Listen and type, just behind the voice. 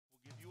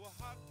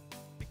hug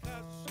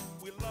because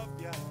we love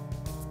ya.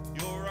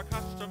 You're a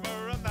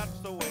customer and that's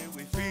the way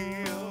we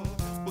feel.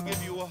 We'll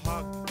give you a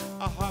hug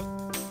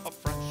of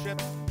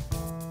friendship,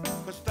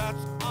 cause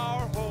that's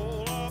our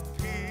whole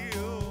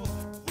appeal.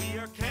 We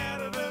are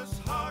Canada's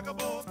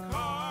huggable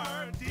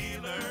car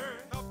dealer.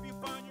 Help you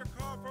find your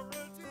car for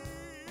a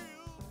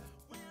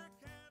deal.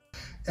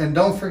 And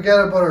don't forget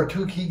about our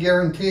 2-key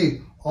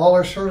guarantee. All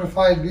our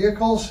certified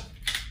vehicles,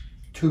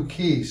 2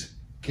 keys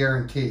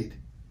guaranteed.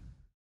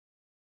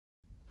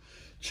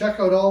 Check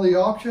out all the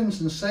options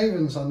and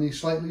savings on these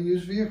slightly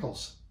used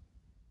vehicles.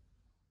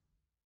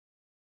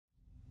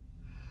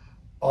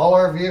 All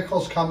our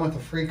vehicles come with a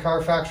free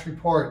Carfax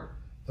report,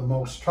 the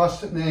most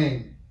trusted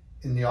name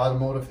in the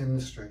automotive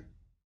industry.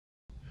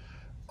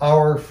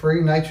 Our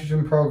free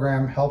nitrogen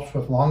program helps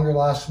with longer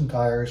lasting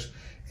tires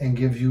and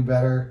gives you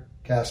better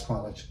gas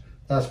mileage.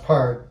 That's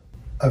part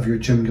of your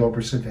Jim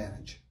Gilbert's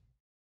advantage.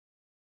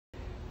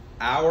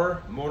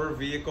 Our motor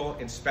vehicle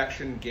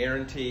inspection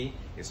guarantee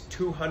is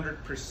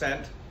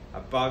 200%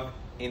 above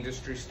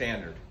industry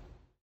standard.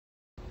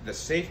 The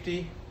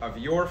safety of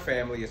your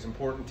family is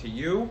important to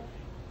you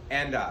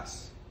and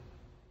us.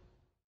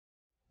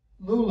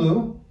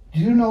 Lulu, do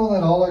you know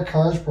that all our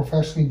cars are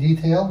professionally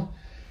detailed?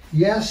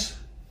 Yes,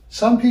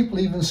 some people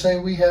even say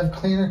we have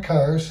cleaner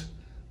cars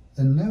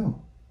than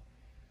new.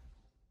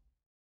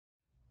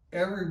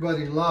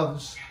 Everybody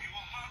loves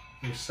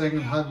the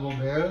singing Hanwell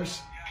Bears.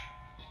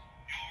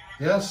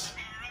 Yes,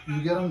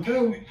 you get them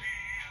too.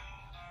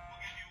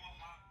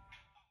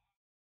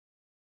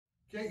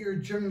 Get your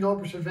Jim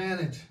Gilbert's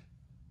advantage.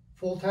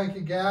 Full tank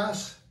of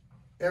gas,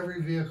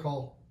 every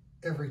vehicle,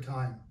 every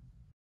time.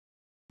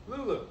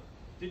 Lulu,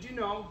 did you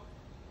know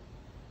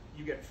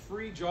you get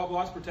free job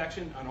loss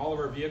protection on all of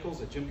our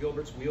vehicles at Jim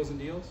Gilbert's Wheels and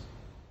Deals?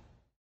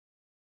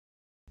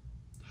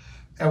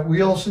 At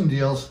Wheels and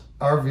Deals,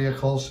 our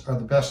vehicles are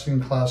the best in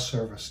class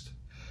serviced,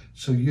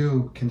 so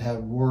you can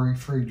have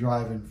worry-free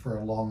driving for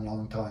a long,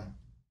 long time.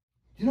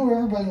 You know what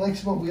everybody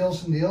likes about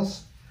Wheels and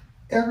Deals?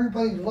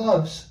 Everybody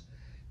loves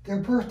their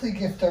birthday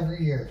gift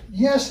every year.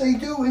 Yes, they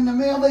do. In the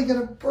mail, they get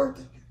a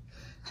birthday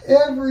gift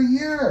every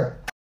year.